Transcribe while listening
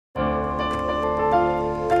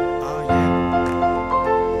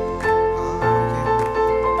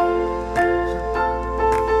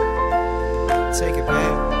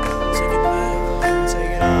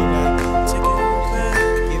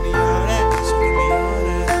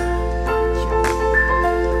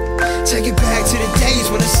Take it back to the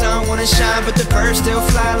days when the sun wanna shine, but the birds still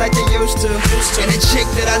fly like they used to. And the chick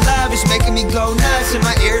that I love is making me go nuts in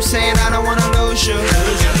my ear saying I don't wanna lose you. I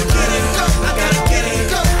gotta get it, I gotta get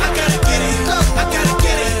it, I gotta get it, I gotta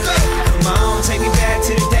get it. Come on, take me back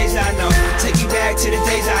to the days I know. Take me back to the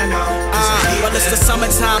days I know. Well, it's the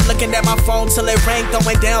summertime, looking at my phone till it rang.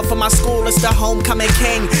 Throwing down for my school, it's the homecoming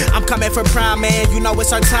king. I'm coming for prime, man, you know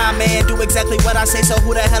it's our time, man. Do exactly what I say, so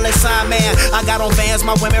who the hell is Simon, man? I got on Vans,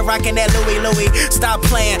 my women rocking that Louis. Stop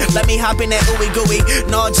playing, let me hop in that ooey gooey.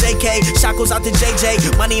 No JK, shackles out to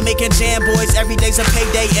JJ. Money making jam boys, every day's a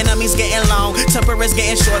payday. Enemies getting long, temper is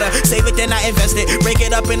getting shorter. Save it, then I invest it, break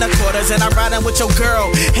it up in the quarters. And I'm riding with your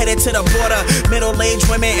girl, headed to the border. Middle-aged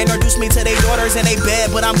women introduce me to their daughters in they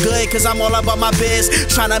bed, but I'm good, cause I'm all about my biz.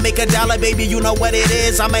 Tryna make $1, baby, you know what it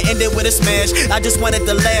is. I'ma end it with a smash. I just wanted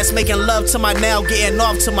the last, making love to my now, getting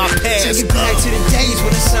off to my past. Take it back to the days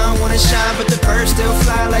when the sun wanna shine, but the birds still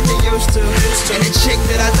fly like they used to. And the chick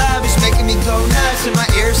that I love is making me go nuts in my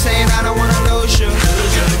ear saying I don't wanna lose you. I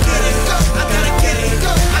gotta get it, I gotta get it,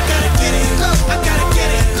 I gotta get it, I gotta get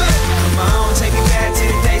it. Come on, take me back to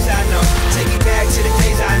the days I know. Take me back to the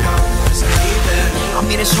days I know. I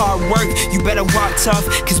mean it's hard work, you better walk tough.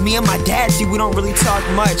 Cause me and my dad, see we don't really talk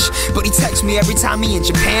much, but he texts me every time he in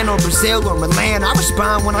Japan or Brazil or Milan. I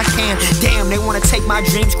respond when I can. Damn, they wanna take my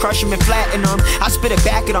dreams, crush them and flatten them. I spit it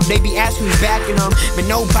back at them, they be asking me backing them. But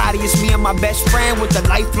nobody is me and my best friend with a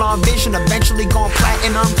lifelong vision, eventually gon'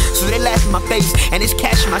 platinum. So they laugh in my face, and it's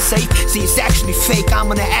cash in my safe. See it's actually fake, I'm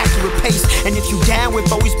on an accurate pace. And if you down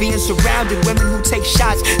with always being surrounded, women who take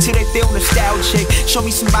shots till they feel nostalgic. Show me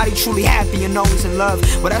somebody truly happy and always in love.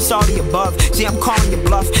 Well, that's all the above. See, I'm calling your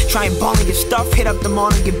bluff. Try and ball your stuff. Hit up the mall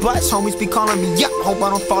and get butts. Homies be calling me up. Hope I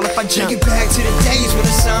don't fall if I jump. Take it back to the days when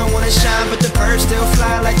the sun wanna shine, but the birds still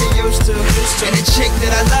fly like they used to. And the chick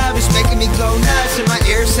that I love is making me go nuts in my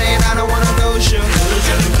ear saying I don't wanna lose